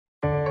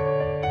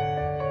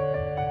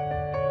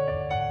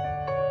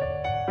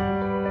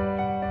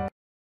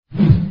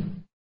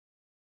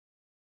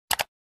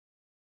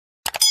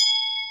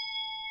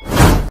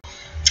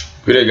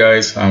Good day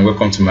guys, and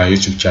welcome to my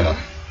YouTube channel.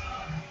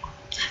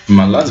 In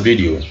my last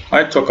video,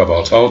 I talked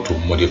about how to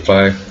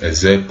modify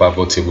Excel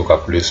pivot table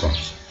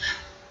calculations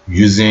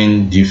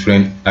using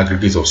different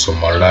aggregates of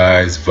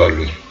summarized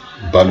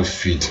value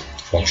feed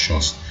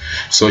functions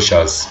such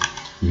as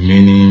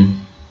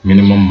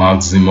minimum,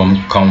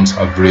 maximum, count,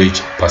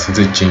 average,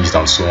 percentage changes,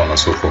 and so on and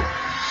so forth.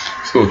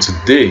 So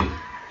today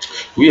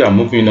we are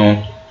moving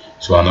on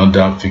to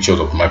another feature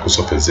of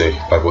Microsoft Excel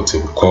pivot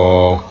table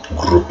called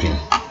grouping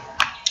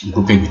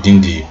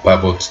within the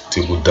pivot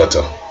table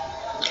data.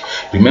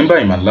 Remember,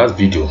 in my last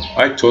video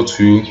I taught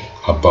you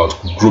about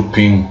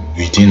grouping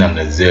within an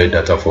Excel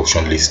data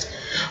function list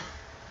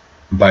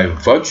by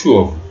virtue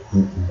of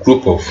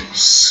group of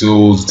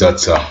sales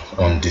data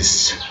on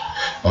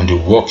the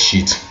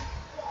worksheet.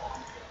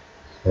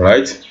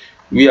 Right,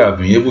 we have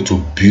been able to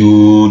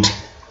build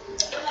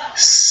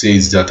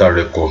sales data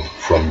record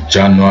from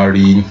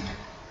January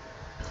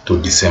to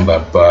December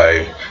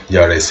by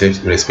their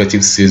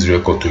respective sales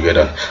record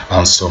together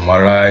and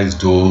summarize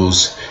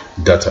those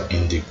data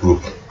in the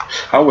group.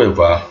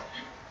 However,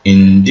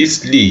 in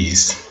this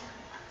list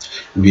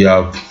we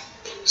have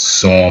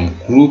some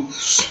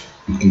groups,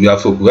 we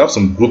have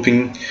some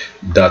grouping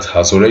that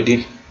has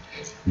already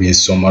been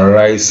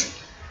summarized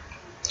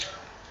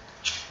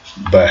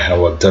by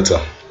our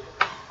data.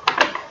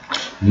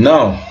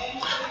 Now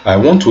I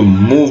want to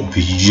move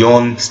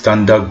beyond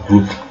standard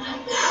group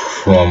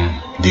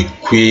from the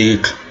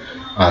quick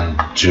and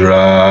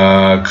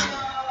drag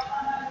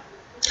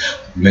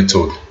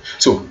method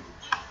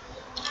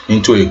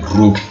into a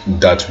group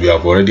that we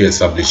have already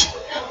established.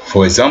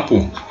 For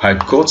example, I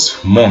got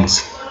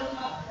months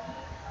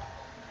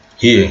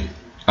here,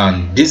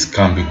 and this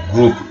can be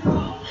grouped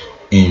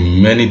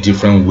in many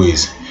different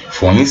ways.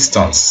 For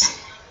instance,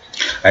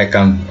 I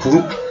can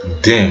group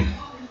them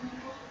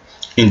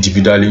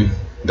individually,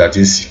 that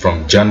is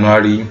from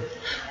January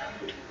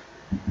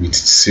with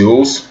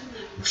sales,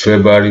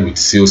 February with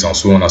sales, and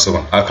so on and so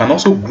on. I can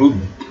also group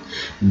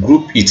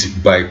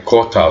it by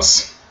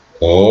quarters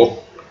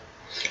or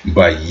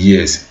by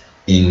years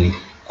in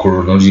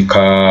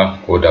chronological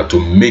order to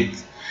make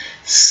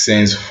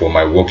sense for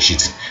my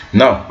worksheet.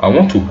 Now I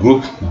want to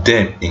group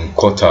them in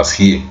quarters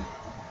here,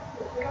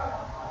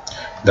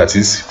 that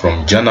is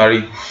from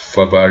January,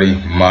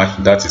 February, March,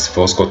 that is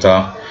first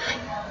quarter,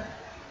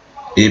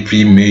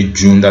 April, May,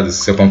 June, that is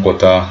second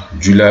quarter,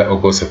 July,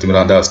 August,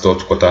 September, that's third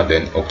quarter,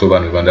 then October,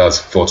 November, that's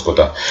fourth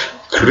quarter.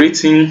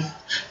 Creating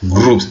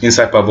groups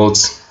inside pivot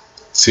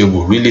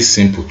table, really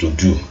simple to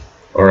do.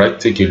 All right,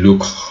 take a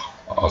look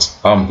at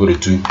how I'm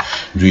going to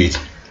do it.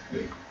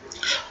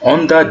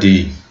 Under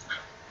the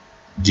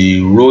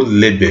row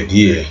label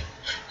here,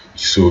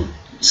 so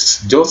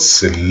just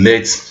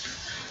select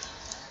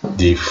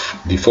the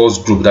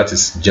first group, that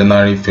is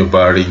January,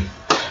 February,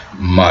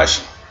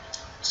 March.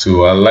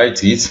 So I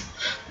light it,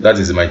 that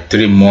is my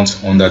 3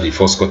 months under the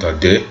first quarter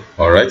there.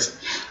 All right,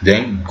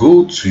 then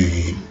go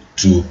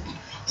to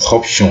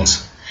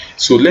options.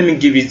 So let me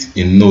give it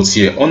a note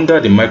here. Under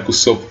the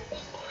Microsoft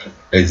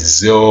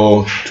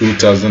Excel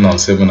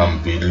 2007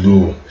 and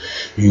below,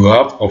 you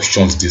have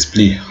options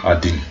display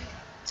at the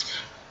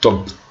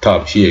top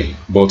tab here,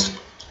 but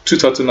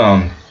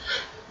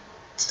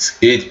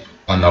 2008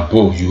 and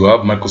above, you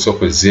have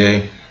Microsoft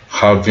Excel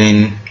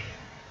having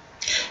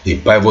a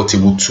pivot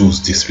table tools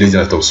displays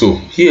that. So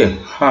here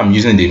I'm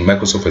using the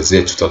Microsoft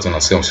Excel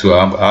 2007, so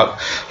I'm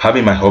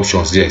having my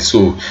options there.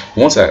 So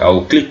once I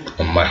will click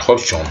on my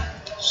option.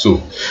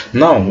 So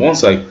now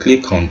once I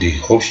click on the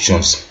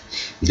options,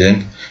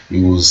 then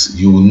you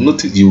will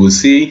notice, you will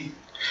see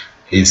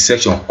a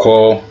section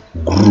called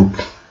group.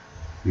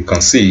 You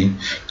can see,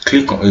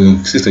 click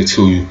on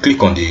so you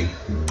click on the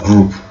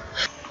group.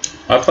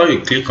 After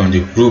you click on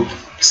the group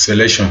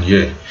selection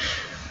here,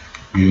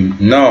 you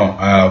now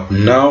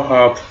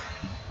have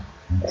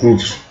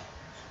groups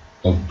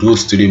of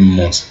those 3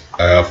 months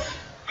I have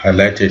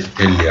highlighted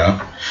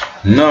earlier.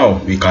 Now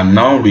we can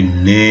now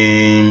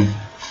rename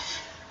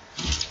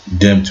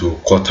them to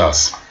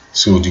quarters.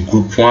 So the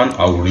group 1,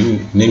 I will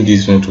rename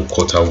this one to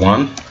quarter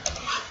 1,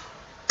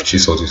 which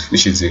is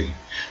the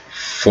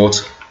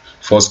first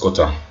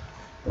quarter.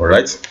 All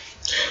right.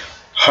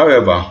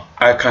 However,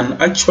 I can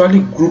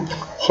actually group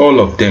all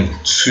of them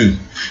too,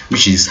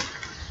 which is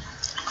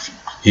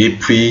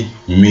April,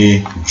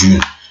 May, June,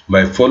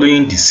 by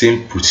following the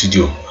same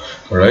procedure.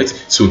 All right,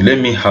 so let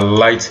me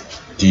highlight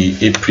the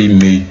April,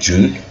 May,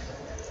 June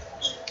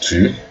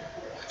too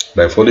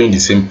by following the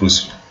same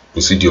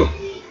procedure.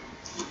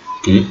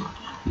 Okay,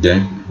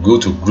 then go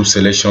to group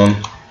selection,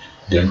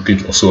 then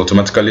click. So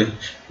automatically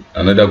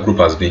another group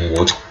has been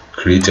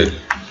created.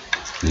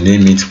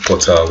 Name it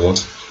quarter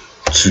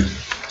 2.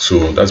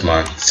 So that's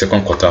my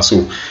second quarter.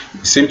 So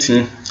same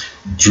thing,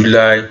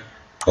 July,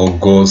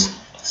 August,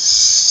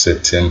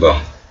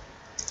 September.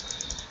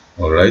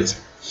 All right,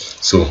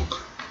 so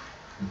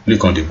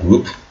click on the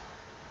group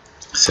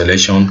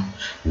selection,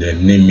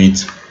 then name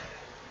it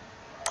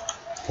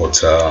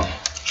quarter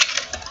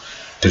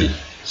 3.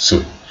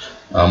 So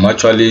I'm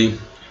actually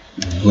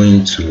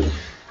going to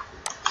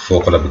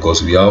 4 quarter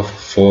because we have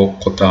 4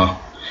 quarter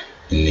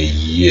in a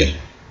year: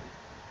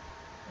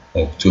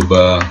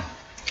 October,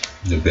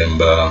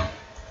 November,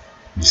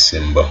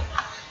 December.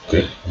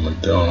 Okay, I'm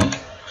down.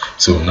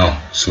 So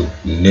now,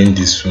 name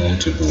this one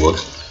to be what?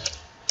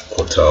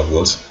 Quarter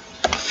was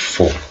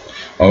 4.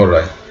 All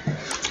right,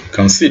 you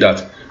can see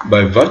that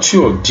by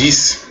virtue of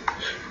this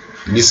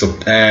list of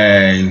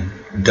data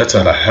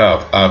that I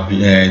have,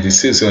 the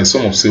sales and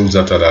some of sales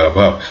data that I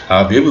have,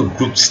 I'll be able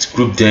to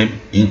group them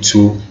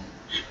into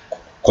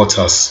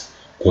quarters: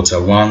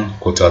 quarter 1,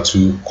 quarter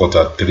 2,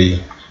 quarter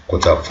 3,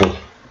 quarter 4.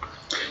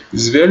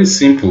 It's very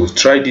simple.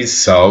 Try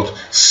this out.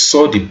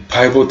 Sort the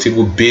pivot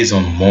table based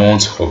on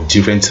months of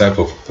different type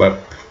of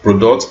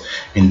products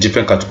in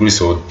different categories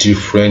or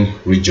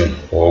different region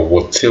or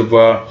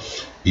whatever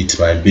it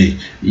might be.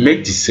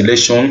 Make the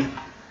selection,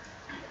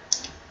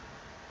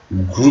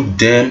 group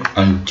them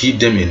and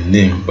give them a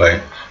name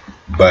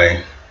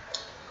by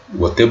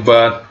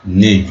whatever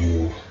name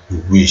you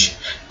wish.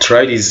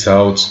 Try this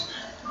out.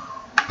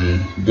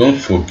 Don't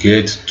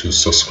forget to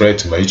subscribe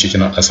to my YouTube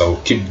channel, as I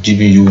will keep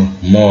giving you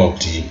more of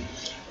the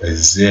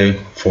Excel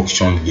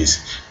function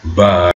list. Bye.